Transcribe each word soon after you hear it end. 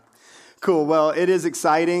Cool. Well, it is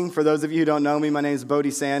exciting. For those of you who don't know me, my name is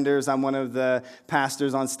Bodie Sanders. I'm one of the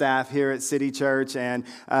pastors on staff here at City Church, and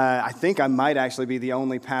I think I might actually be the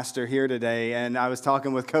only pastor here today. And I was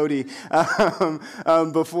talking with Cody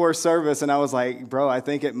before service, and I was like, bro, I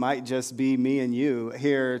think it might just be me and you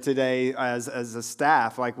here today as a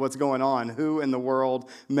staff. Like, what's going on? Who in the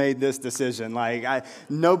world made this decision? Like,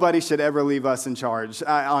 nobody should ever leave us in charge,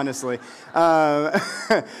 honestly.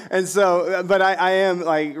 And so, but I am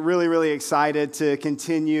like really excited to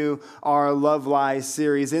continue our Love Lies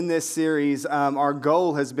series. In this series, our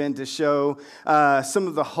goal has been to show some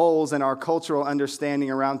of the holes in our cultural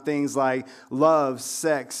understanding around things like love,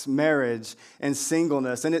 sex, marriage, and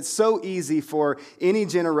singleness. And it's so easy for any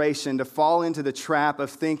generation to fall into the trap of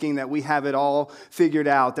thinking that we have it all figured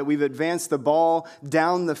out, that we've advanced the ball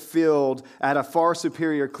down the field at a far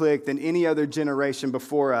superior click than any other generation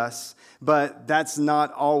before us. But that's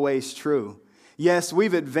not always true. Yes,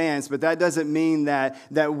 we've advanced, but that doesn't mean that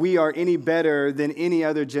we are any better than any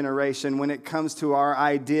other generation when it comes to our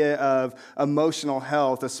idea of emotional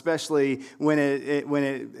health, especially when it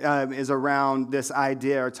is around this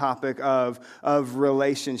idea or topic of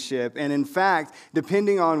relationship. And in fact,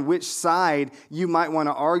 depending on which side you might want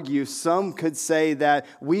to argue, some could say that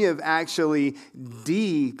we have actually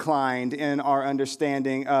declined in our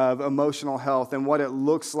understanding of emotional health and what it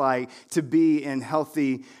looks like to be in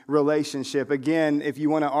healthy relationship. Again, if you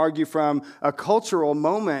want to argue from a cultural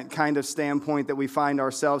moment kind of standpoint that we find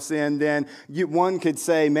ourselves in, then one could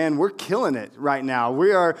say, man, we're killing it right now.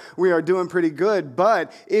 We are doing pretty good.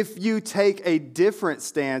 But if you take a different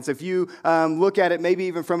stance, if you look at it maybe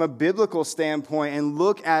even from a biblical standpoint and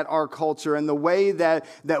look at our culture and the way that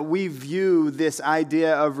we view this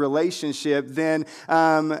idea of relationship, then,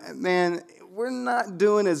 man, we're not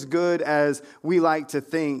doing as good as we like to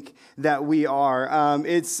think that we are.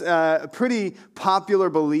 It's a pretty popular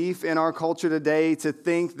belief in our culture today to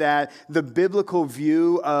think that the biblical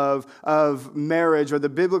view of marriage or the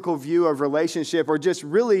biblical view of relationship or just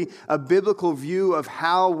really a biblical view of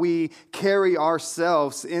how we carry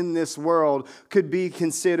ourselves in this world could be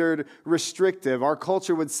considered restrictive. Our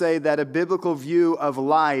culture would say that a biblical view of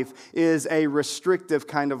life is a restrictive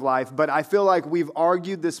kind of life. But I feel like we've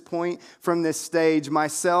argued this point from this stage,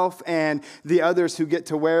 myself and the others who get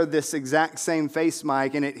to wear this exact same face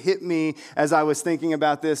mic, and it hit me as I was thinking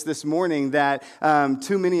about this morning that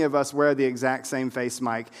too many of us wear the exact same face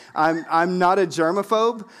mic. I'm not a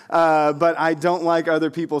germaphobe, but I don't like other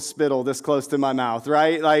people's spittle this close to my mouth,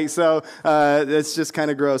 right? Like, so it's just kind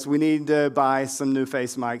of gross. We need to buy some new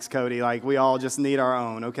face mics, Cody. Like, we all just need our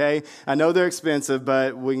own, okay? I know they're expensive,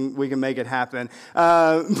 but we can make it happen.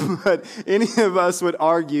 But any of us would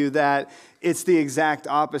argue that it's the exact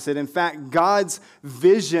opposite. In fact, God's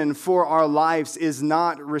vision for our lives is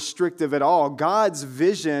not restrictive at all. God's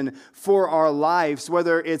vision for our lives,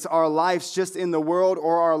 whether it's our lives just in the world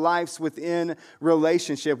or our lives within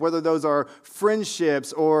relationship, whether those are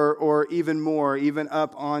friendships or even more, even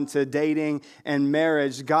up onto dating and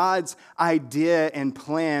marriage, God's idea and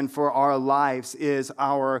plan for our lives is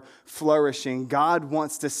our flourishing. God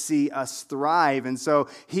wants to see us thrive. And so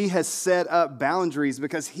He has set up boundaries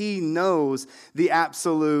because He knows the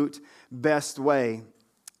absolute best way.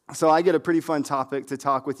 So I get a pretty fun topic to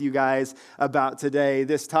talk with you guys about today.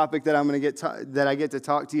 This topic that I get to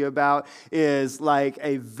talk to you about is like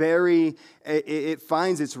it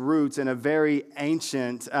finds its roots in a very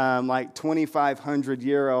ancient, like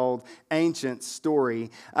 2,500-year-old ancient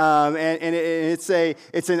story, and it's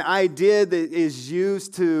an idea that is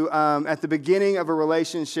used to at the beginning of a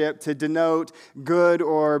relationship to denote good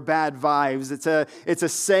or bad vibes. It's a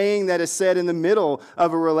saying that is said in the middle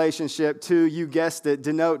of a relationship to, you guessed it,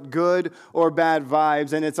 denote good or bad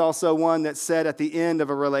vibes, and it's also one that's said at the end of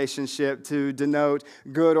a relationship to denote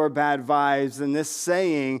good or bad vibes. And this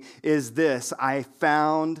saying is this: I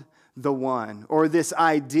found the one, or this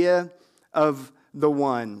idea of the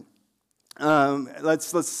one.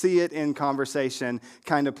 Let's see it in conversation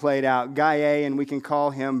kind of played out. Guy A, and we can call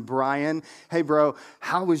him Brian. Hey, bro,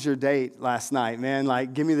 how was your date last night, man?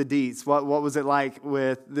 Like, give me the deets. What was it like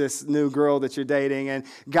with this new girl that you're dating? And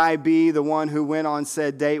Guy B, the one who went on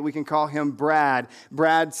said date, we can call him Brad.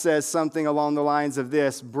 Brad says something along the lines of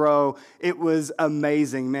this: bro, it was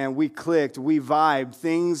amazing, man. We clicked, we vibed,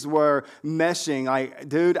 things were meshing. Like,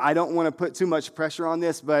 dude, I don't want to put too much pressure on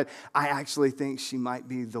this, but I actually think she might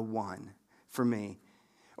be the one for me.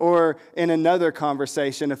 Or in another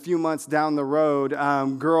conversation, a few months down the road,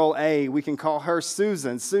 girl A, we can call her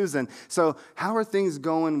Susan. Susan, so how are things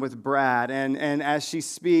going with Brad? And as she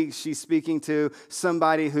speaks, she's speaking to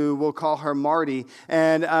somebody who we'll call her Marty.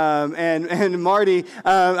 And Marty,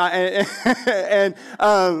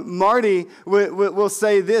 Marty will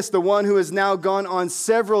say this, the one who has now gone on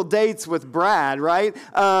several dates with Brad, right?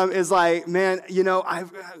 Is like, man, you know,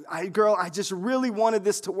 I just really wanted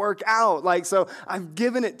this to work out. Like, so I've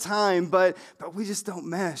given it time, but we just don't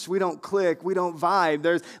mesh. We don't click. We don't vibe.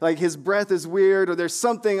 There's like his breath is weird, or there's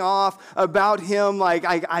something off about him. Like,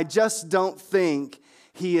 I just don't think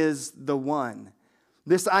he is the one.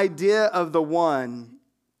 This idea of the one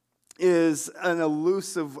is an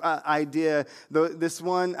elusive idea. This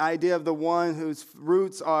one idea of the one whose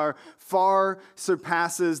roots are far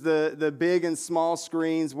surpasses the big and small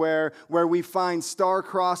screens where we find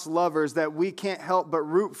star-crossed lovers that we can't help but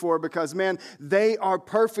root for because, man, they are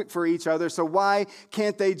perfect for each other, so why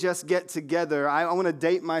can't they just get together? I want to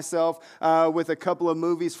date myself with a couple of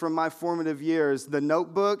movies from my formative years, The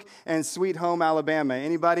Notebook and Sweet Home Alabama.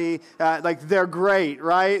 Anybody, like, they're great,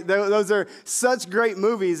 right? Those are such great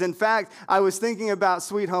movies. In fact, I was thinking about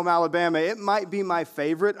Sweet Home Alabama. It might be my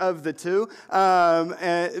favorite of the two,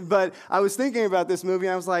 but I was thinking about this movie,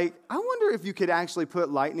 and I was like, I wonder if you could actually put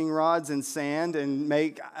lightning rods in sand and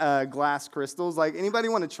make glass crystals. Like, anybody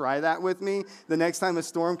want to try that with me the next time a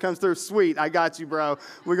storm comes through? Sweet, I got you, bro.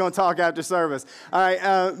 We're going to talk after service. All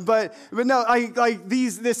right, but no,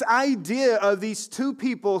 this idea of these two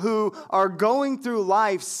people who are going through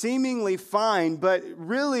life seemingly fine, but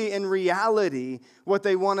really in reality, what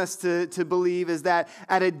they want us to believe is that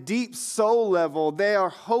at a deep soul level, they are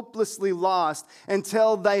hopelessly lost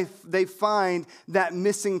until they find that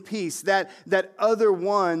missing piece, that other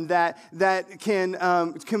one that can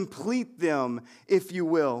complete them, if you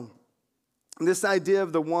will. This idea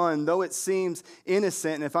of the one, though it seems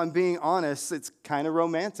innocent, and if I'm being honest, it's kind of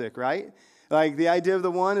romantic, right? Like, the idea of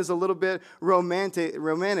the one is a little bit romantic.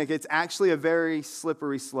 It's actually a very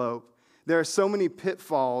slippery slope. There are so many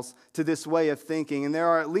pitfalls to this way of thinking, and there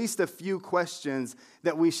are at least a few questions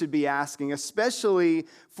that we should be asking, especially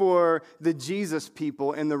for the Jesus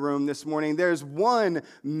people in the room this morning. There's one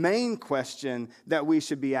main question that we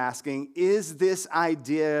should be asking. Is this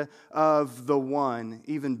idea of the one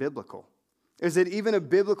even biblical? Is it even a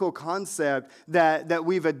biblical concept that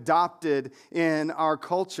we've adopted in our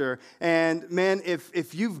culture? And man,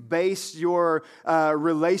 if you've based your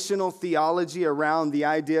relational theology around the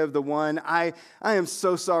idea of the one, I am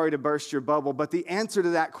so sorry to burst your bubble, but the answer to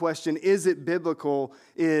that question, is it biblical,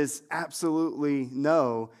 is absolutely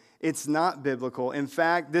no. It's not biblical. In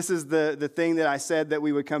fact, this is the thing that I said that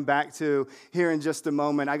we would come back to here in just a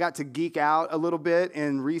moment. I got to geek out a little bit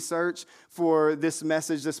in research for this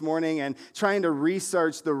message this morning and trying to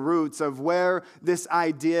research the roots of where this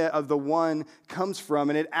idea of the one comes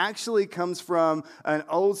from. And it actually comes from an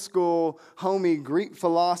old school homie Greek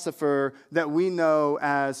philosopher that we know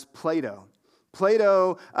as Plato.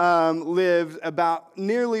 Plato lived about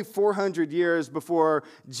nearly 400 years before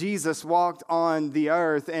Jesus walked on the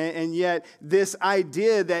earth, and yet this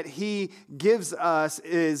idea that he gives us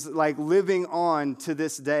is like living on to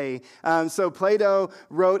this day. So Plato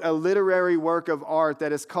wrote a literary work of art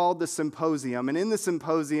that is called the Symposium, and in the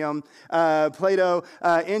Symposium, Plato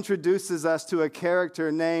introduces us to a character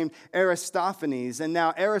named Aristophanes. And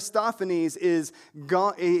now Aristophanes is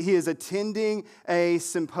attending a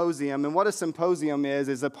symposium, and what a symposium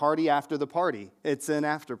is a party after the party. It's an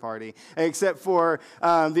after party. Except for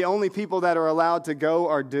the only people that are allowed to go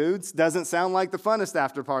are dudes. Doesn't sound like the funnest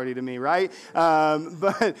after party to me, right?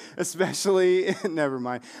 But especially, never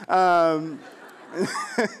mind. Oh,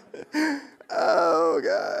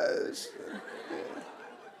 gosh.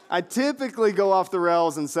 I typically go off the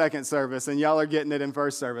rails in second service, and y'all are getting it in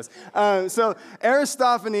first service. So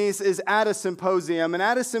Aristophanes is at a symposium, and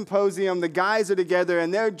at a symposium, the guys are together,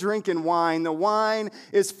 and they're drinking wine. The wine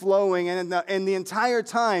is flowing, and the entire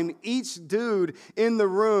time, each dude in the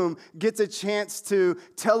room gets a chance to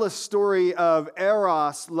tell a story of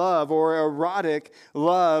eros love or erotic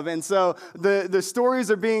love. And so the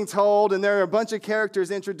stories are being told, and there are a bunch of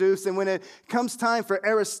characters introduced, and when it comes time for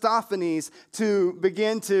Aristophanes to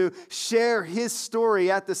begin to share his story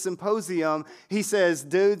at the symposium, he says,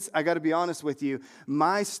 dudes, I got to be honest with you.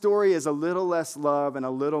 My story is a little less love and a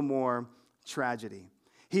little more tragedy.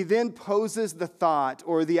 he then poses the thought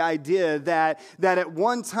or the idea that at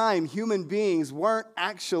one time human beings weren't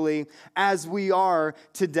actually as we are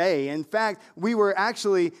today. In fact, we were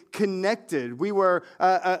actually connected. We were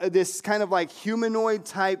this kind of like humanoid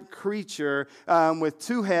type creature with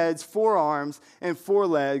 2 heads, 4 arms, and 4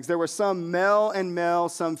 legs. There were some male and male,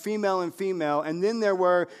 some female and female, and then there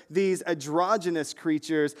were these androgynous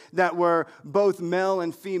creatures that were both male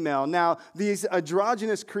and female. Now, these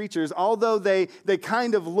androgynous creatures, although they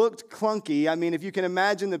kind of looked clunky, I mean, if you can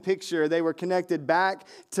imagine the picture, they were connected back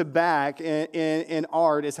to back in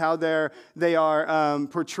art is how they are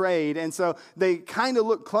portrayed. And so they kind of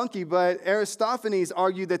look clunky, but Aristophanes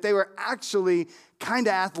argued that they were actually kind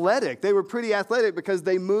of athletic. They were pretty athletic because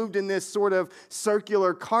they moved in this sort of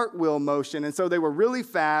circular cartwheel motion. And so they were really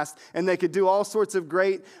fast and they could do all sorts of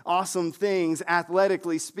great, awesome things,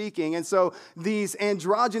 athletically speaking. And so these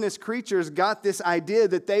androgynous creatures got this idea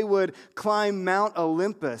that they would climb Mount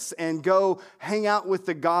Olympus and go hang out with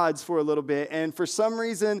the gods for a little bit. And for some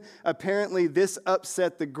reason, apparently this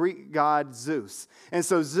upset the Greek god Zeus. And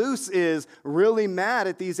so Zeus is really mad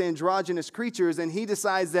at these androgynous creatures, and he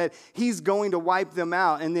decides that he's going to wipe them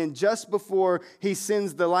out. And then just before he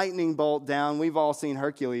sends the lightning bolt down, we've all seen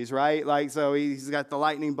Hercules, right? Like, so he's got the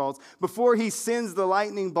lightning bolts. Before he sends the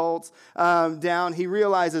lightning bolts down, he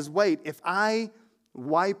realizes, wait, if I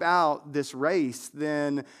wipe out this race,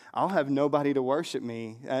 then I'll have nobody to worship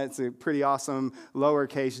me. That's a pretty awesome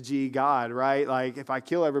lowercase g God, right? Like, if I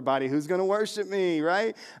kill everybody, who's going to worship me,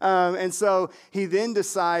 right? And so he then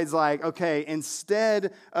decides, like, okay,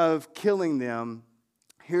 instead of killing them,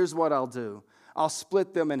 here's what I'll do. I'll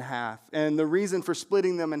split them in half. And the reason for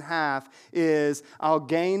splitting them in half is I'll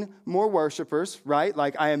gain more worshipers, right?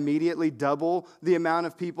 Like I immediately double the amount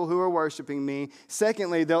of people who are worshiping me.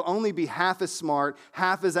 Secondly, they'll only be half as smart,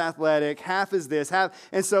 half as athletic, half as this,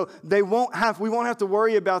 and so we won't have to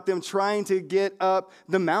worry about them trying to get up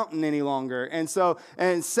the mountain any longer.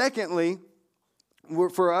 And secondly,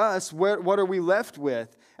 for us, what are we left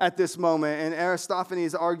with at this moment? And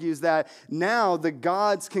Aristophanes argues that now the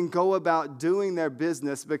gods can go about doing their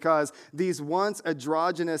business because these once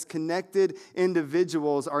androgynous connected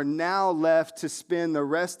individuals are now left to spend the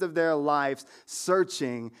rest of their lives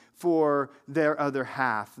searching for their other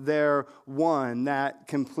half, their one that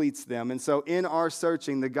completes them. And so in our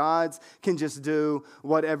searching, the gods can just do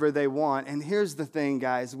whatever they want. And here's the thing,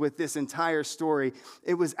 guys, with this entire story,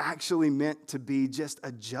 it was actually meant to be just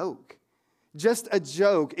a joke. Just a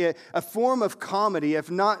joke, a form of comedy,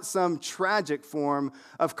 if not some tragic form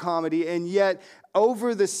of comedy. And yet,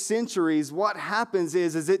 over the centuries, what happens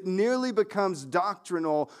is it nearly becomes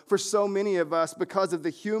doctrinal for so many of us because of the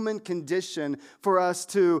human condition for us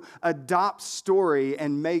to adopt story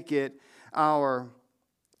and make it our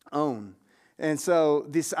own. And so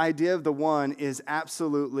this idea of the one is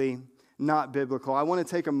absolutely not biblical. I want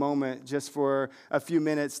to take a moment just for a few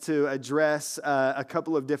minutes to address a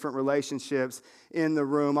couple of different relationships in the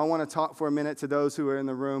room. I want to talk for a minute to those who are in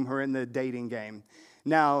the room who are in the dating game.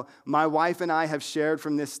 Now, my wife and I have shared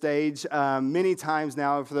from this stage many times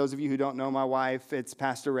now. For those of you who don't know my wife, it's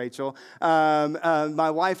Pastor Rachel.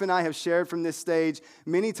 My wife and I have shared from this stage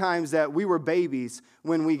many times that we were babies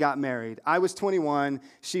when we got married. I was 21,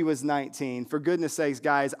 she was 19. For goodness sakes,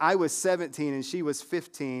 guys, I was 17 and she was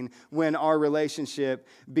 15 when our relationship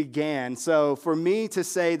began. So for me to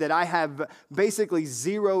say that I have basically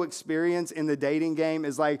zero experience in the dating game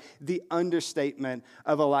is like the understatement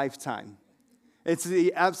of a lifetime. It's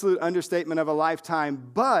the absolute understatement of a lifetime,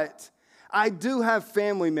 but I do have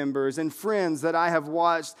family members and friends that I have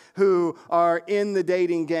watched who are in the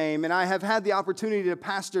dating game, and I have had the opportunity to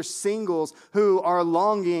pastor singles who are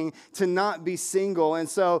longing to not be single. And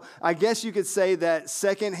so I guess you could say that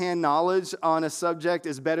secondhand knowledge on a subject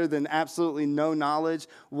is better than absolutely no knowledge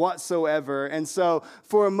whatsoever. And so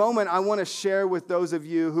for a moment, I want to share with those of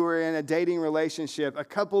you who are in a dating relationship a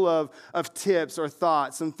couple of tips or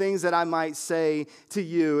thoughts, some things that I might say to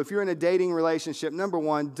you. If you're in a dating relationship, number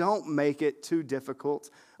one, don't make it too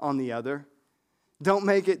difficult on the other. Don't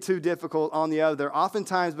make it too difficult on the other.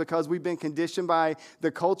 Oftentimes, because we've been conditioned by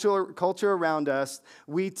the culture around us,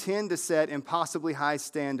 we tend to set impossibly high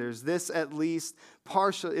standards. This is at least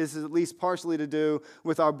partially to do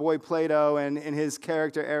with our boy Plato and his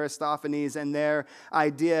character Aristophanes and their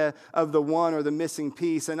idea of the one or the missing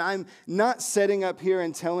piece. And I'm not setting up here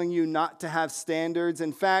and telling you not to have standards.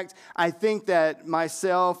 In fact, I think that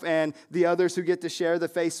myself and the others who get to share the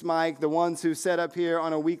face mic, the ones who set up here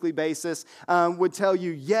on a weekly basis, would tell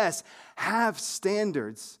you, yes, have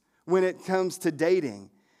standards when it comes to dating.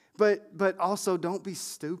 But also don't be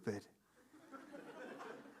stupid.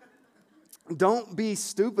 don't be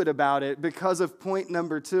stupid about it because of point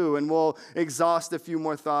number 2. And we'll exhaust a few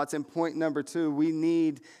more thoughts. In point number 2, we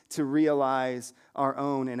need to realize our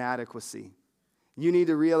own inadequacy. You need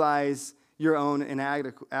to realize your own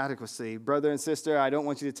inadequacy. Brother and sister, I don't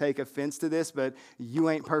want you to take offense to this, but you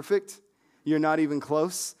ain't perfect. You're not even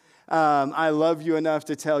close. I love you enough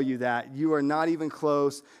to tell you that. You are not even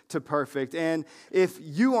close to perfect. And if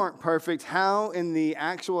you aren't perfect, how in the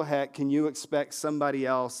actual heck can you expect somebody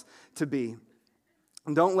else to be?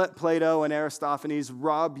 Don't let Plato and Aristophanes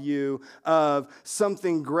rob you of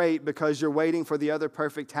something great because you're waiting for the other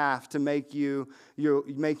perfect half to make you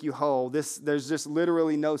whole. There's just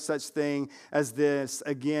literally no such thing as this.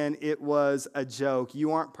 Again, it was a joke.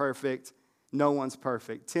 You aren't perfect. No one's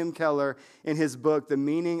perfect. Tim Keller, in his book, The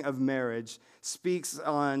Meaning of Marriage, speaks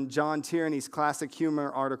on John Tierney's classic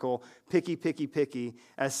humor article, Picky, Picky, Picky,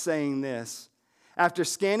 as saying this: after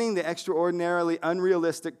scanning the extraordinarily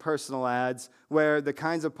unrealistic personal ads where the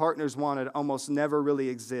kinds of partners wanted almost never really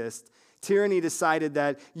exist, Tierney decided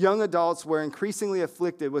that young adults were increasingly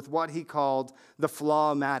afflicted with what he called the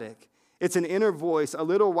flaw-matic. It's an inner voice, a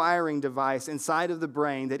little wiring device inside of the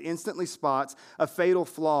brain that instantly spots a fatal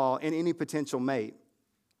flaw in any potential mate.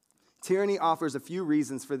 Tierney offers a few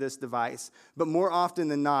reasons for this device, but more often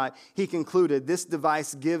than not, he concluded this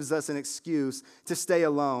device gives us an excuse to stay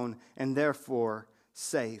alone and therefore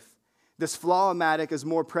safe. This flaw-matic is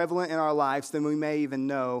more prevalent in our lives than we may even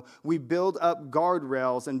know. We build up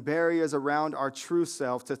guardrails and barriers around our true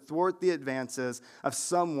self to thwart the advances of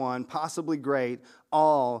someone possibly great,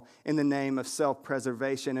 all in the name of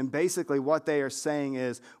self-preservation. And basically what they are saying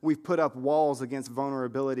is we've put up walls against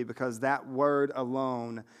vulnerability because that word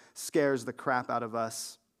alone scares the crap out of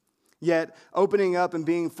us. Yet, opening up and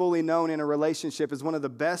being fully known in a relationship is one of the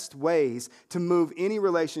best ways to move any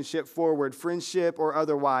relationship forward, friendship or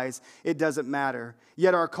otherwise. It doesn't matter.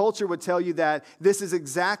 Yet our culture would tell you that this is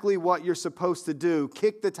exactly what you're supposed to do.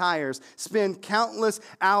 Kick the tires, spend countless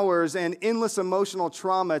hours and endless emotional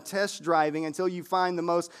trauma test driving until you find the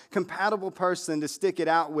most compatible person to stick it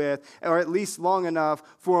out with, or at least long enough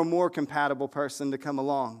for a more compatible person to come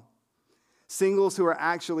along. Singles who are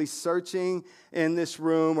actually searching in this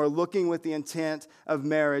room or looking with the intent of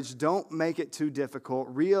marriage, don't make it too difficult.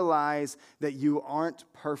 Realize that you aren't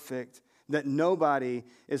perfect, that nobody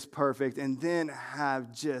is perfect, and then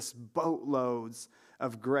have just boatloads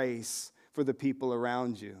of grace for the people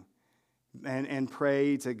around you. And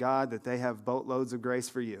pray to God that they have boatloads of grace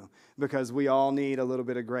for you, because we all need a little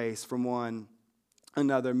bit of grace from one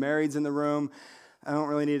another. Marrieds in the room, I don't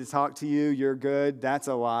really need to talk to you. You're good. That's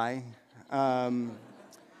a lie. I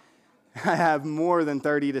have more than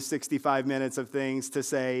 30 to 65 minutes of things to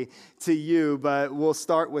say to you, but we'll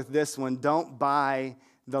start with this one. Don't buy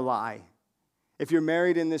the lie. If you're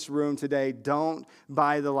married in this room today, don't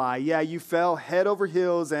buy the lie. Yeah, you fell head over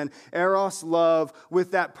heels and eros love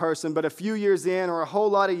with that person, but a few years in or a whole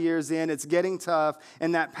lot of years in, it's getting tough,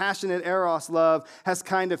 and that passionate eros love has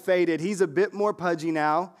kind of faded. He's a bit more pudgy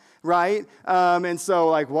now. Right? And so,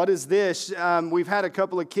 like, what is this? We've had a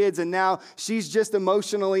couple of kids, and now she's just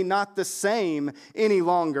emotionally not the same any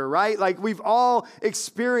longer, right? Like, we've all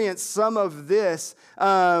experienced some of this,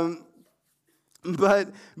 but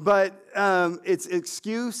it's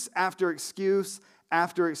excuse after excuse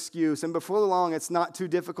after excuse. And before long, it's not too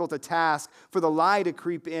difficult a task for the lie to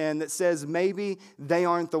creep in that says maybe they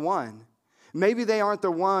aren't the one. Maybe they aren't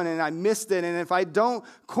the one and I missed it, and if I don't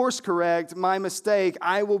course correct my mistake,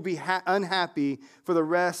 I will be unhappy for the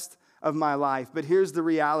rest of my life. But here's the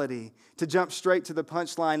reality. To jump straight to the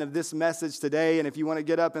punchline of this message today, and if you want to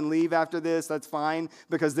get up and leave after this, that's fine,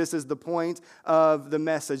 because this is the point of the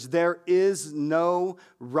message. There is no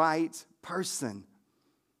right person.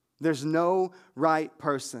 There's no right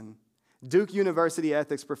person. Duke University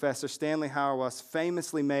ethics professor Stanley Hauerwas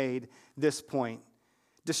famously made this point.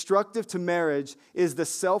 Destructive to marriage is the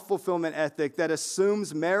self-fulfillment ethic that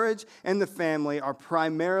assumes marriage and the family are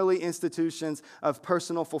primarily institutions of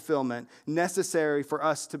personal fulfillment necessary for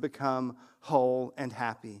us to become whole and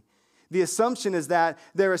happy. The assumption is that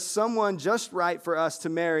there is someone just right for us to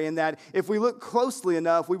marry, and that if we look closely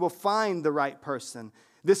enough, we will find the right person.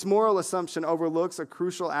 This moral assumption overlooks a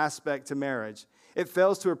crucial aspect to marriage. It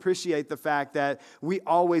fails to appreciate the fact that we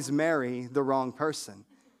always marry the wrong person.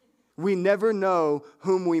 We never know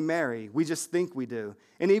whom we marry. We just think we do.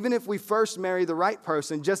 And even if we first marry the right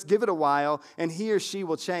person, just give it a while and he or she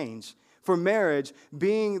will change. For marriage,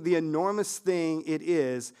 being the enormous thing it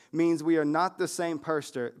is, means we are not the same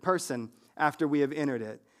person after we have entered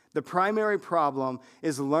it. The primary problem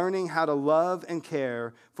is learning how to love and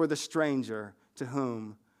care for the stranger to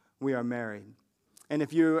whom we are married. And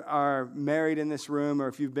if you are married in this room, or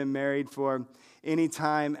if you've been married for any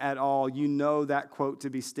time at all, you know that quote to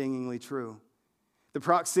be stingingly true. The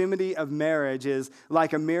proximity of marriage is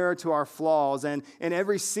like a mirror to our flaws. And in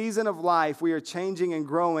every season of life, we are changing and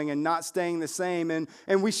growing and not staying the same.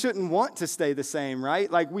 And we shouldn't want to stay the same, right?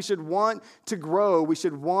 Like we should want to grow. We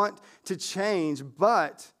should want to change.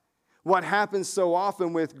 But what happens so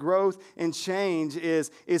often with growth and change is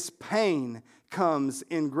pain comes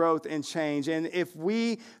in growth and change. And if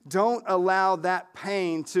we don't allow that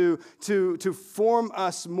pain to form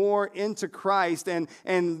us more into Christ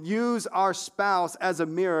and use our spouse as a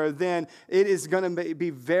mirror, then it is going to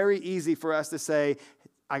be very easy for us to say,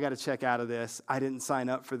 I got to check out of this. I didn't sign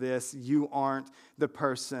up for this. You aren't the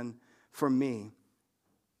person for me.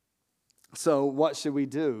 So what should we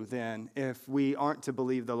do then? If we aren't to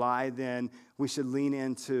believe the lie, then we should lean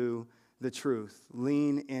into the truth.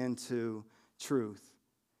 Lean into truth.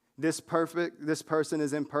 This person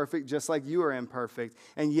is imperfect just like you are imperfect,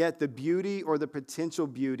 and yet the beauty or the potential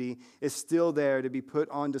beauty is still there to be put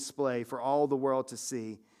on display for all the world to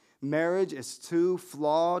see. Marriage is two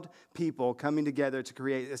flawed people coming together to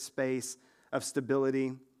create a space of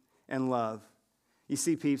stability and love. You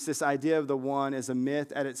see, peeps, this idea of the one is a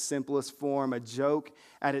myth at its simplest form, a joke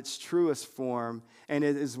at its truest form, and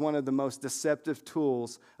it is one of the most deceptive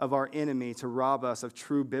tools of our enemy to rob us of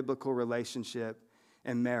true biblical relationship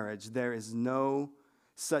and marriage. There is no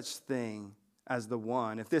such thing as the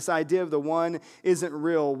one. If this idea of the one isn't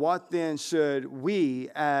real, what then should we,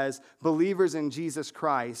 as believers in Jesus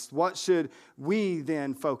Christ, what should we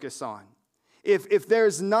then focus on? If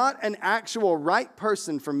there's not an actual right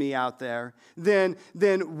person for me out there, then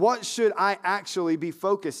what should I actually be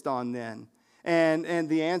focused on then? And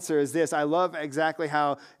the answer is this. I love exactly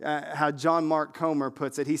how John Mark Comer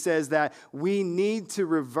puts it. He says that we need to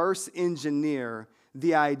reverse engineer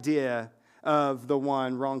the idea of the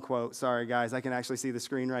one. Wrong quote. Sorry, guys. I can actually see the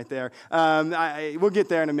screen right there. We'll get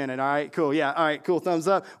there in a minute. All right, cool. Yeah, all right, cool. Thumbs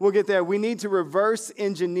up. We'll get there. We need to reverse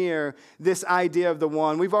engineer this idea of the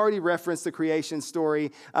one. We've already referenced the creation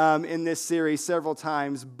story in this series several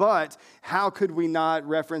times, but how could we not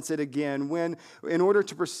reference it again? When, in order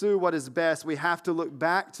to pursue what is best, we have to look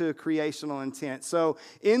back to creational intent. So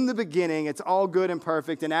in the beginning, it's all good and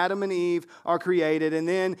perfect, and Adam and Eve are created, and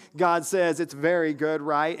then God says it's very good,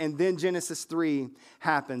 right? And then Genesis 3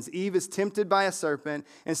 happens. Eve is tempted by a serpent.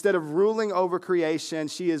 Instead of ruling over creation,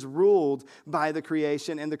 she is ruled by the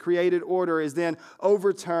creation, and the created order is then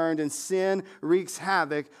overturned, and sin wreaks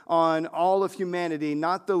havoc on all of humanity,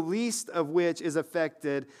 not the least of which is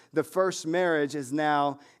affected. The first marriage is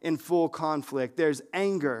now in full conflict. There's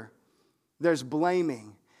anger. There's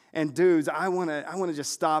blaming. And dudes, I want to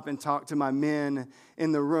just stop and talk to my men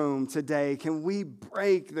in the room today. Can we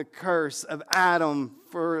break the curse of Adam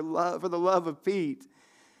for the love of Pete?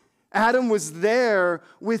 Adam was there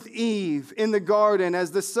with Eve in the garden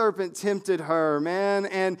as the serpent tempted her, man.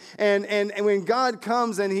 And when God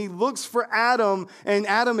comes and he looks for Adam and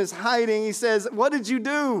Adam is hiding, he says, "What did you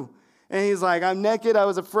do?" And he's like, "I'm naked, I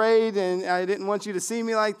was afraid, and I didn't want you to see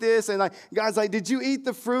me like this." And God's like, "Did you eat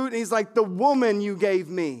the fruit?" And he's like, "The woman you gave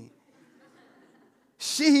me.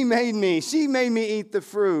 She made me eat the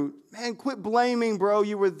fruit." Man, quit blaming, bro.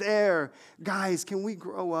 You were there. Guys, can we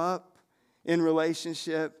grow up in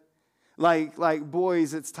relationship? Like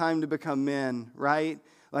boys, it's time to become men, right?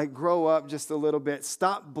 Like grow up just a little bit.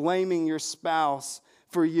 Stop blaming your spouse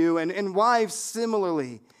for you. And wives,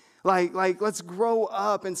 similarly. Like, let's grow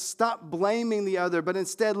up and stop blaming the other, but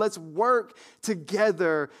instead let's work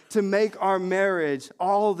together to make our marriage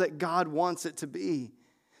all that God wants it to be.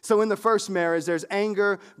 So in the first marriage, there's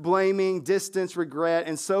anger, blaming, distance, regret,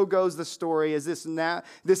 and so goes the story. This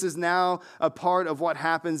is now a part of what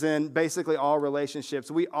happens in basically all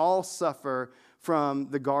relationships. We all suffer from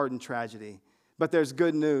the garden tragedy, but there's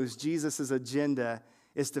good news. Jesus' agenda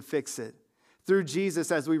is to fix it. Through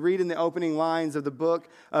Jesus, as we read in the opening lines of the book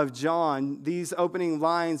of John, these opening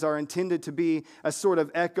lines are intended to be a sort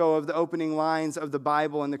of echo of the opening lines of the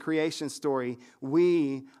Bible and the creation story.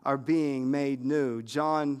 We are being made new.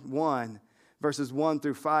 John 1, verses 1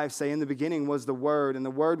 through 5 say, "In the beginning was the Word, and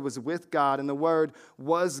the Word was with God, and the Word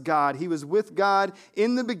was God. He was with God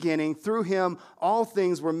in the beginning. Through him all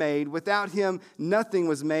things were made. Without him nothing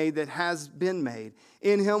was made that has been made.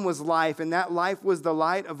 In him was life, and that life was the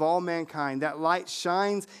light of all mankind. That light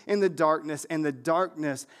shines in the darkness, and the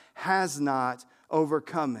darkness has not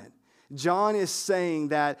overcome it." John is saying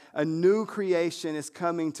that a new creation is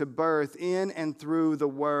coming to birth in and through the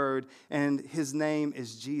Word, and his name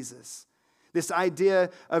is Jesus. This idea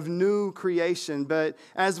of new creation, but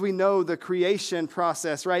as we know, the creation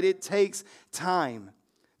process, right, it takes time.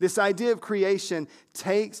 This idea of creation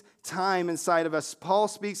takes time inside of us. Paul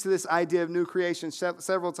speaks to this idea of new creation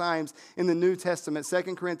several times in the New Testament.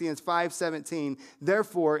 2 Corinthians 5:17.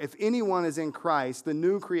 Therefore, if anyone is in Christ, the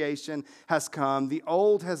new creation has come. The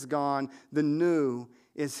old has gone. The new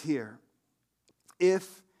is here.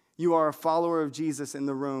 If you are a follower of Jesus in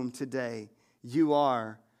the room today, you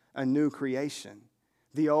are a new creation.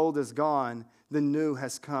 The old is gone. The new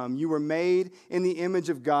has come. You were made in the image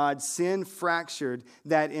of God. Sin fractured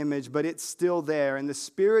that image, but it's still there. And the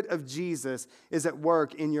Spirit of Jesus is at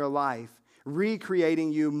work in your life,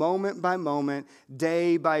 recreating you moment by moment,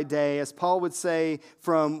 day by day. As Paul would say,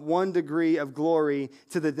 from one degree of glory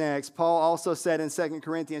to the next. Paul also said in 2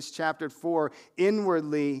 Corinthians chapter 4,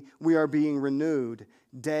 inwardly we are being renewed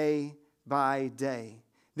day by day.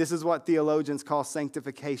 This is what theologians call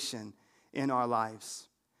sanctification in our lives.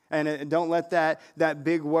 And don't let that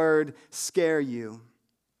big word scare you.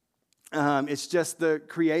 It's just the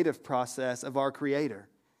creative process of our Creator.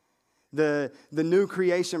 The new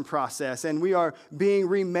creation process. And we are being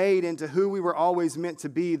remade into who we were always meant to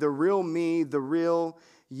be. The real me, the real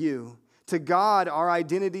you. To God, our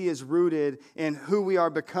identity is rooted in who we are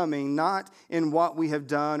becoming, not in what we have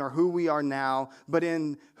done or who we are now, but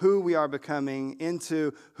in who we are becoming,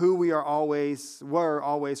 into who we were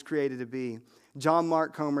always created to be. John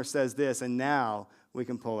Mark Comer says this, and now we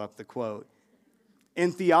can pull up the quote.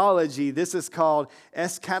 In theology, this is called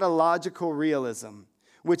eschatological realism,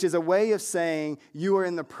 which is a way of saying you are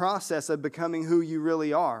in the process of becoming who you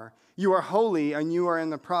really are. You are holy, and you are in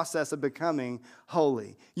the process of becoming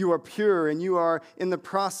holy. You are pure, and you are in the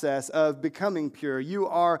process of becoming pure. You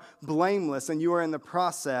are blameless, and you are in the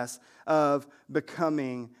process of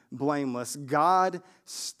becoming blameless. God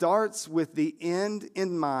starts with the end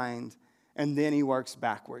in mind, and then he works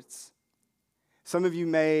backwards. Some of you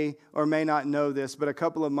may or may not know this, but a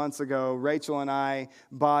couple of months ago, Rachel and I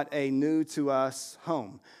bought a new to us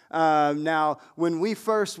home. Now, when we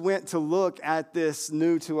first went to look at this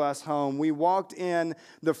new to us home, we walked in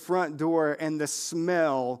the front door and the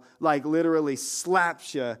smell like literally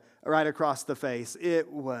slaps you right across the face.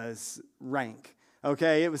 It was rank.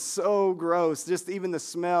 Okay, it was so gross, just even the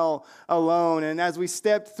smell alone. And as we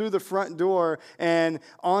stepped through the front door and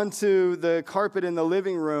onto the carpet in the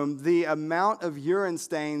living room, the amount of urine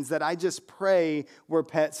stains that I just pray were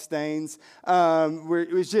pet stains,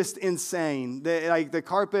 it was just insane. The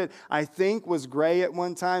carpet, I think, was gray at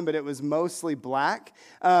one time, but it was mostly black.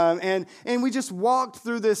 And we just walked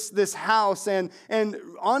through this house, and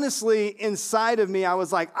honestly, inside of me, I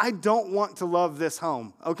was like, I don't want to love this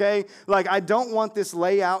home, okay? Like, I don't want this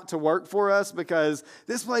layout to work for us because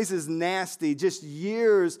this place is nasty. Just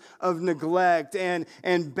years of neglect and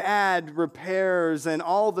bad repairs and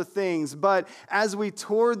all the things. But as we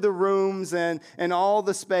toured the rooms and all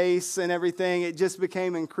the space and everything, it just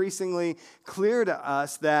became increasingly clear to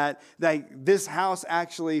us that this house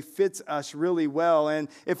actually fits us really well. And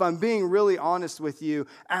if I'm being really honest with you,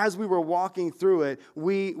 as we were walking through it,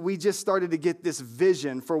 we just started to get this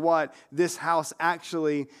vision for what this house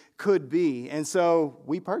actually could be. And so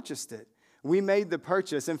we purchased it. We made the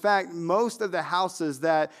purchase. In fact, most of the houses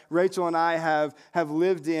that Rachel and I have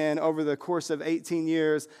lived in over the course of 18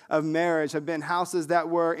 years of marriage have been houses that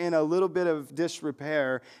were in a little bit of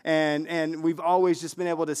disrepair. And we've always just been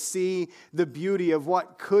able to see the beauty of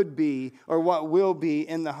what could be or what will be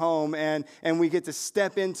in the home. And we get to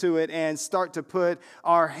step into it and start to put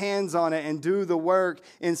our hands on it and do the work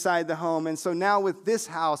inside the home. And so now with this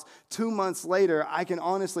house, 2 months later, I can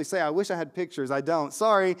honestly say, I wish I had pictures. I don't.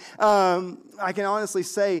 Sorry. I can honestly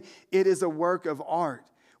say it is a work of art.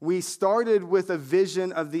 We started with a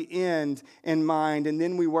vision of the end in mind, and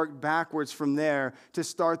then we worked backwards from there to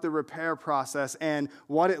start the repair process. And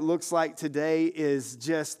what it looks like today is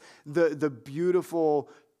just the beautiful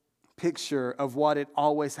picture of what it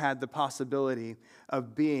always had the possibility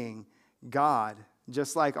of being. God,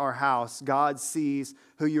 just like our house, God sees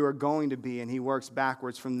who you are going to be, and he works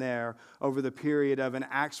backwards from there over the period of an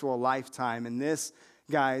actual lifetime. And this,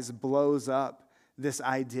 guys, blows up this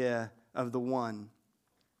idea of the one.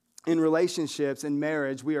 In relationships, in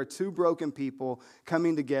marriage, we are two broken people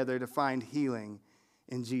coming together to find healing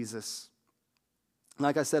in Jesus.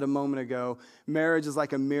 Like I said a moment ago, marriage is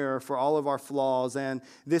like a mirror for all of our flaws, and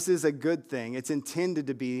this is a good thing. It's intended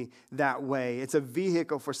to be that way. It's a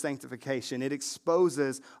vehicle for sanctification. It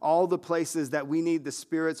exposes all the places that we need the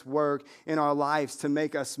Spirit's work in our lives to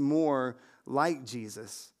make us more like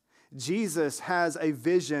Jesus. Jesus has a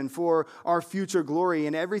vision for our future glory,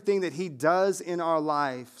 and everything that he does in our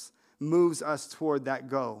lives moves us toward that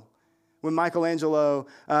goal. When Michelangelo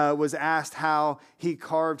was asked how he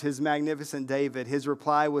carved his magnificent David, his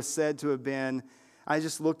reply was said to have been, I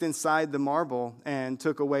just looked inside the marble and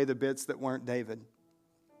took away the bits that weren't David.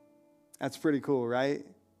 That's pretty cool, right?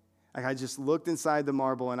 Like I just looked inside the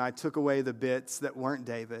marble and I took away the bits that weren't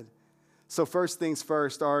David. So first things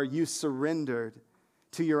first, are you surrendered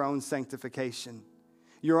to your own sanctification,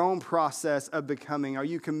 your own process of becoming? Are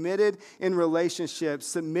you committed in relationships,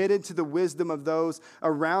 submitted to the wisdom of those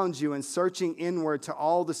around you, and searching inward to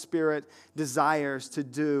all the Spirit desires to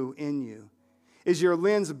do in you? Is your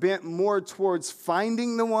lens bent more towards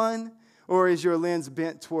finding the one, or is your lens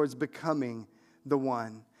bent towards becoming the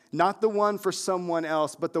one? Not the one for someone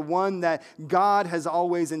else, but the one that God has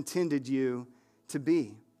always intended you to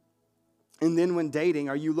be. And then when dating,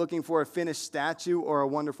 are you looking for a finished statue or a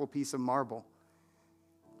wonderful piece of marble?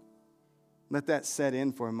 Let that set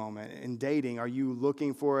in for a moment. In dating, are you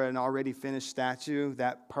looking for an already finished statue,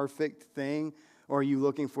 that perfect thing, or are you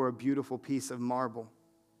looking for a beautiful piece of marble?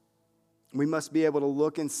 We must be able to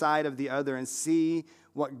look inside of the other and see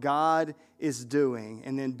what God is doing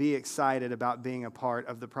and then be excited about being a part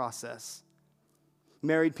of the process.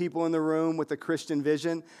 Married people in the room with a Christian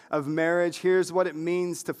vision of marriage, here's what it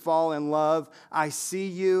means to fall in love. I see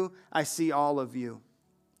you, I see all of you.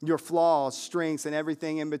 Your flaws, strengths, and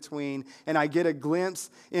everything in between. And I get a glimpse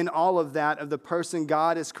in all of that of the person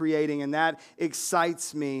God is creating, and that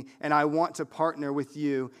excites me, and I want to partner with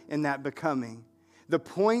you in that becoming. The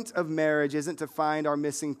point of marriage isn't to find our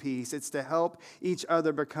missing piece. It's to help each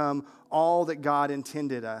other become all that God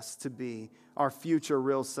intended us to be, our future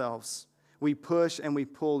real selves. We push and we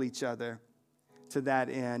pull each other to that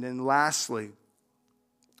end. And lastly,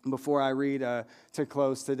 before I read to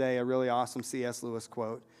close today, a really awesome C.S. Lewis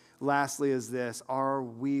quote. Lastly is this: are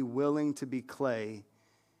we willing to be clay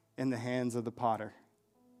in the hands of the potter?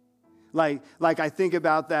 Like I think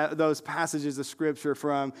about those passages of Scripture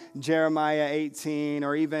from Jeremiah 18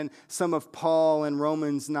 or even some of Paul in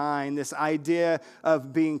Romans 9, this idea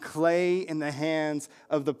of being clay in the hands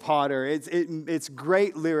of the potter. It's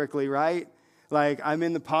great lyrically, right? Like I'm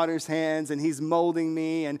in the potter's hands and he's molding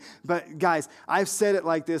me. But guys, I've said it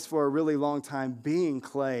like this for a really long time. Being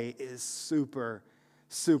clay is super,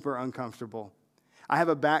 super uncomfortable. I have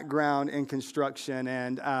a background in construction,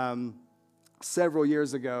 and several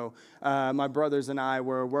years ago, my brothers and I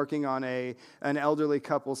were working on an elderly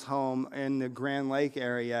couple's home in the Grand Lake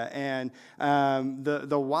area, and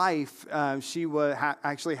the wife, she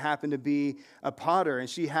actually happened to be a potter, and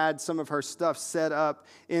she had some of her stuff set up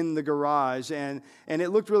in the garage, and it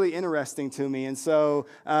looked really interesting to me. And so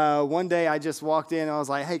one day I just walked in and I was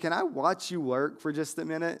like, "Hey, can I watch you work for just a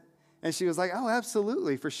minute?" And she was like, "Oh,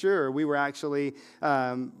 absolutely, for sure." We were actually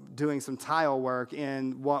doing some tile work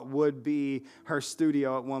in what would be her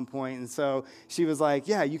studio at one point. And so she was like,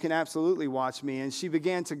 "Yeah, you can absolutely watch me." And she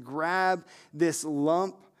began to grab this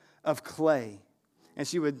lump of clay, and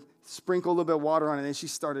she would sprinkle a little bit of water on it, and then she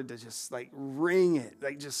started to just like wring it,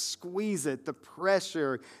 like just squeeze it, the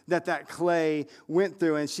pressure that clay went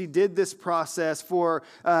through. And she did this process for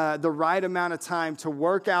the right amount of time to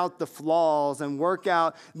work out the flaws and work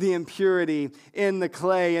out the impurity in the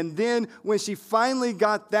clay. And then when she finally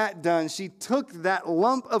got that done, she took that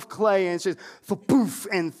lump of clay and she poof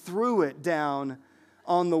and threw it down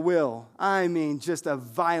on the wheel. I mean, just a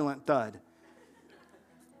violent thud.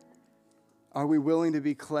 Are we willing to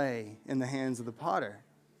be clay in the hands of the potter?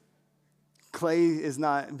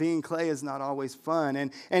 Being clay is not always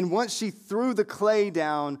fun. And once she threw the clay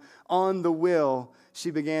down on the wheel,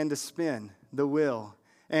 she began to spin the wheel.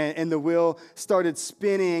 And the wheel started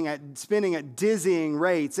spinning at dizzying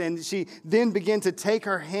rates. And she then began to take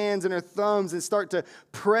her hands and her thumbs and start to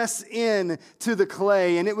press in to the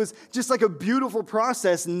clay. And it was just like a beautiful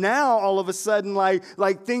process. Now, all of a sudden, like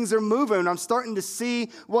things are moving. I'm starting to see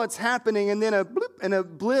what's happening. And then a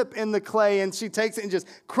blip in the clay. And she takes it and just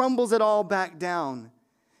crumbles it all back down.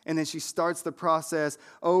 And then she starts the process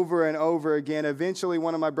over and over again. Eventually,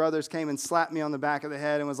 one of my brothers came and slapped me on the back of the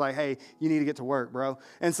head and was like, "Hey, you need to get to work, bro."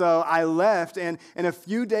 And so I left, and a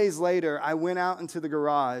few days later, I went out into the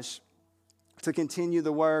garage to continue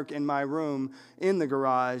the work in my room in the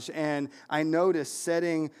garage, and I noticed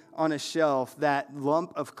setting on a shelf that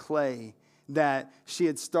lump of clay that she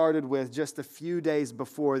had started with just a few days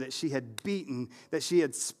before, that she had beaten, that she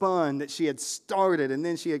had spun, that she had started, and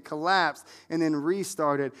then she had collapsed and then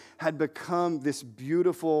restarted, had become this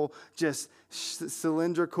beautiful, just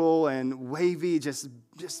cylindrical and wavy, just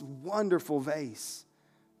wonderful vase.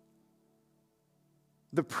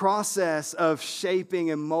 The process of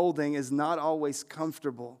shaping and molding is not always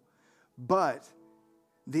comfortable, but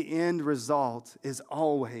the end result is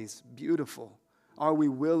always beautiful. Are we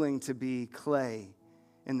willing to be clay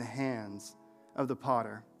in the hands of the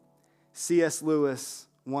potter? C.S. Lewis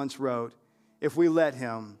once wrote, if we let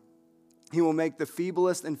him, he will make the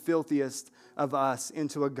feeblest and filthiest of us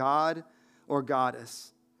into a god or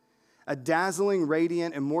goddess, a dazzling,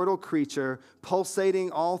 radiant, immortal creature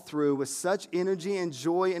pulsating all through with such energy and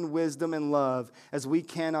joy and wisdom and love as we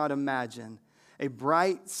cannot imagine. A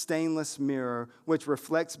bright, stainless mirror which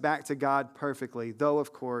reflects back to God perfectly, though,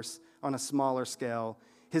 of course, on a smaller scale,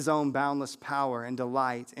 his own boundless power and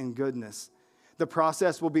delight and goodness. The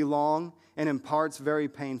process will be long and in parts very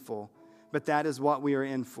painful, but that is what we are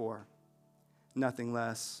in for. Nothing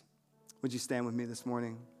less. Would you stand with me this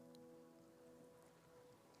morning?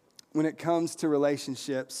 When it comes to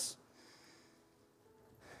relationships,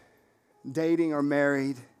 dating or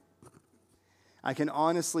married, I can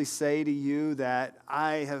honestly say to you that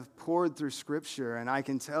I have poured through Scripture, and I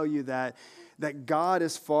can tell you that God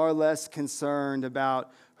is far less concerned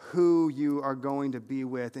about who you are going to be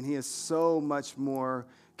with, and he is so much more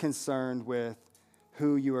concerned with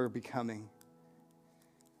who you are becoming.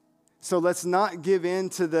 So let's not give in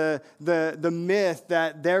to the myth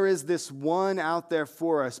that there is this one out there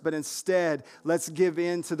for us, but instead, let's give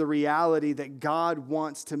in to the reality that God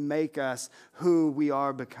wants to make us who we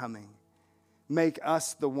are becoming. Make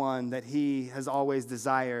us the one that he has always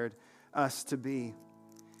desired us to be,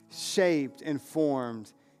 shaped and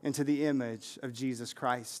formed into the image of Jesus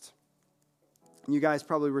Christ. You guys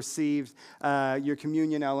probably received your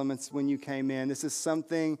communion elements when you came in. This is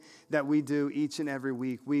something that we do each and every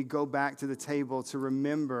week. We go back to the table to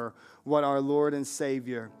remember what our Lord and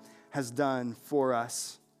Savior has done for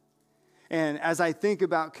us. And as I think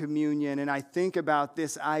about communion and I think about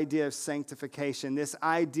this idea of sanctification, this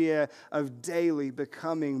idea of daily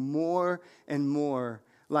becoming more and more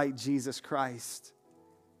like Jesus Christ,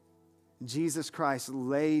 Jesus Christ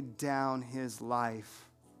laid down his life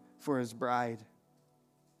for his bride.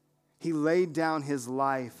 He laid down his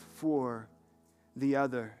life for the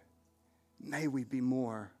other. May we be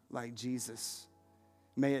more like Jesus.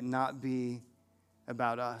 May it not be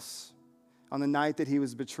about us. On the night that he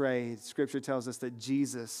was betrayed, Scripture tells us that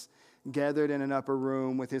Jesus gathered in an upper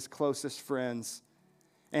room with his closest friends.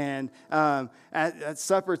 And at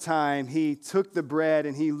supper time, he took the bread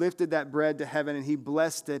and he lifted that bread to heaven and he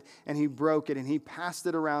blessed it and he broke it and he passed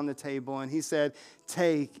it around the table and he said,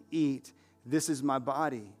 "Take, eat. This is my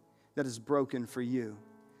body that is broken for you."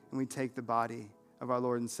 And we take the body of our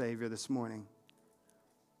Lord and Savior this morning.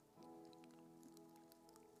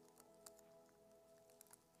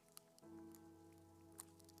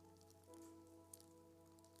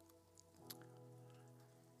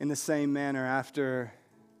 In the same manner, after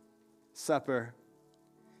supper,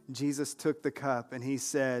 Jesus took the cup and he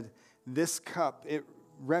said, "This cup, it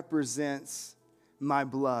represents my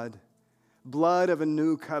blood, blood of a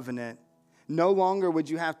new covenant. No longer would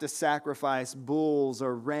you have to sacrifice bulls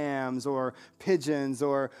or rams or pigeons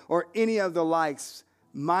or any of the likes.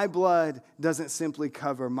 My blood doesn't simply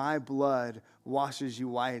cover. My blood washes you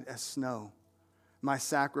white as snow. My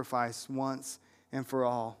sacrifice once and for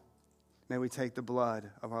all." May we take the blood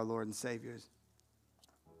of our Lord and Savior.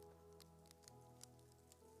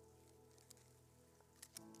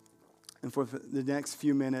 And for the next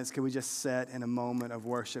few minutes, can we just sit in a moment of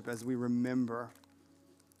worship as we remember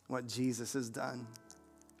what Jesus has done?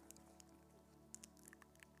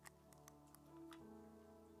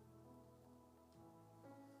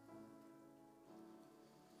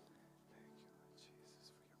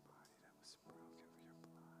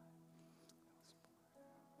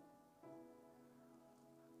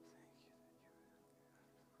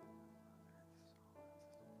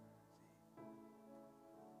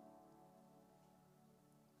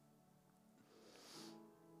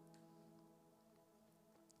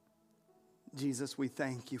 Jesus, we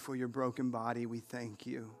thank you for your broken body. We thank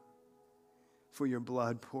you for your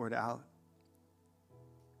blood poured out.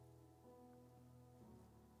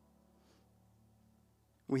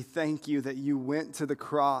 We thank you that you went to the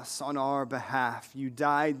cross on our behalf. You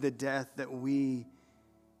died the death that we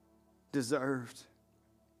deserved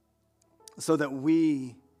so that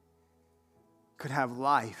we could have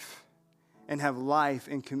life and have life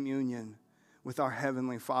in communion with our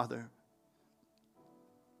Heavenly Father.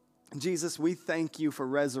 Jesus, we thank you for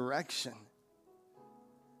resurrection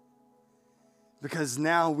because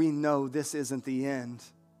now we know this isn't the end.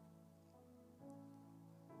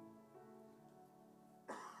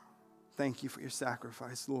 Thank you for your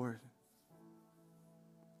sacrifice, Lord.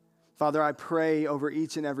 Father, I pray over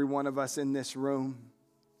each and every one of us in this room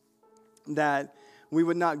that we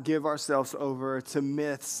would not give ourselves over to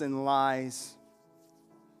myths and lies,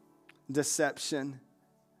 deception,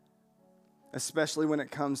 especially when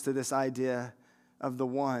it comes to this idea of the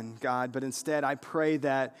one, God. But instead, I pray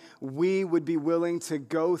that we would be willing to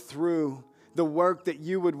go through the work that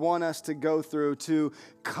you would want us to go through to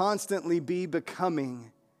constantly be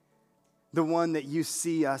becoming the one that you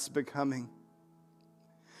see us becoming.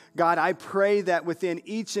 God, I pray that within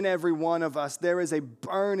each and every one of us, there is a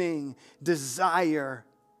burning desire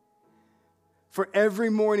for every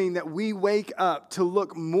morning that we wake up to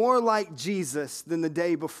look more like Jesus than the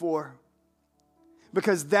day before.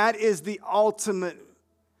 Because that is the ultimate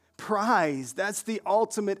prize. That's the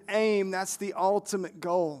ultimate aim. That's the ultimate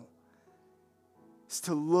goal. Is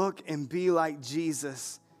to look and be like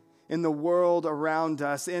Jesus in the world around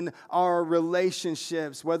us, in our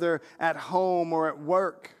relationships, whether at home or at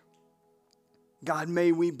work. God,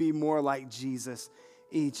 may we be more like Jesus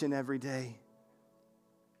each and every day.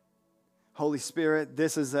 Holy Spirit,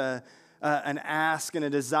 this is an ask and a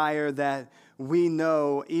desire that we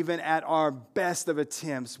know even at our best of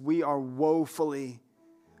attempts, we are woefully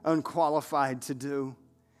unqualified to do.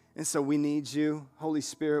 And so we need you. Holy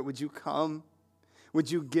Spirit, would you come? Would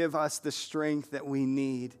you give us the strength that we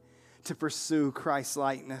need to pursue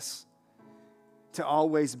Christ-likeness, to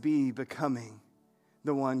always be becoming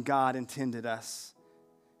the one God intended us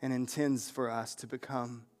and intends for us to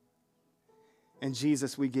become. And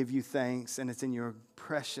Jesus, we give you thanks, and it's in your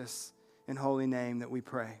precious and holy name that we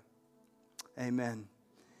pray. Amen.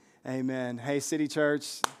 Amen. Hey, City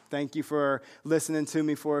Church, thank you for listening to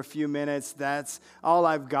me for a few minutes. That's all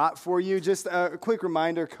I've got for you. Just a quick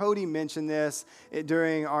reminder, Cody mentioned this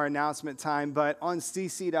during our announcement time, but on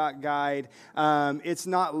cc.guide, it's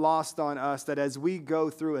not lost on us that as we go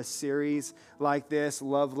through a series like this,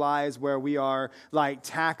 Love Lies, where we are like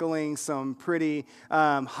tackling some pretty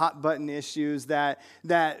hot button issues that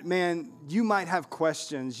man, you might have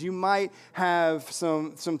questions. You might have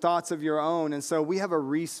some thoughts of your own. And so we have a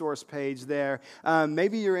resource page there.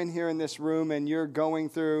 Maybe you're in here in this room and you're going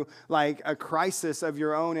through like a crisis of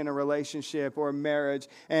your own in a relationship or a marriage,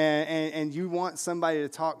 and you want somebody to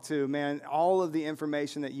talk to. Man, all of the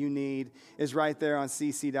information that you need is right there on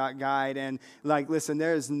cc.guide. And like, listen,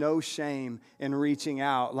 there is no shame in reaching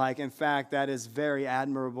out. Like, in fact, that is very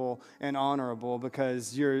admirable and honorable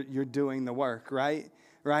because you're doing the work, right?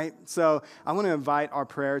 Right? So I want to invite our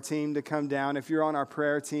prayer team to come down. If you're on our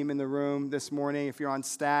prayer team in the room this morning, if you're on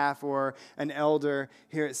staff or an elder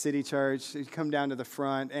here at City Church, you come down to the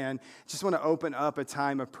front and just want to open up a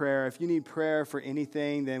time of prayer. If you need prayer for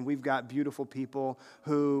anything, then we've got beautiful people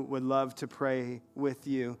who would love to pray with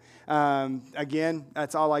you. Again,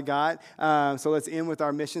 that's all I got. So let's end with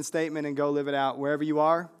our mission statement and go live it out. Wherever you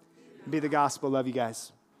are, be the gospel. Love you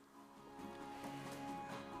guys.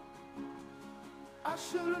 I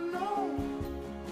should have known.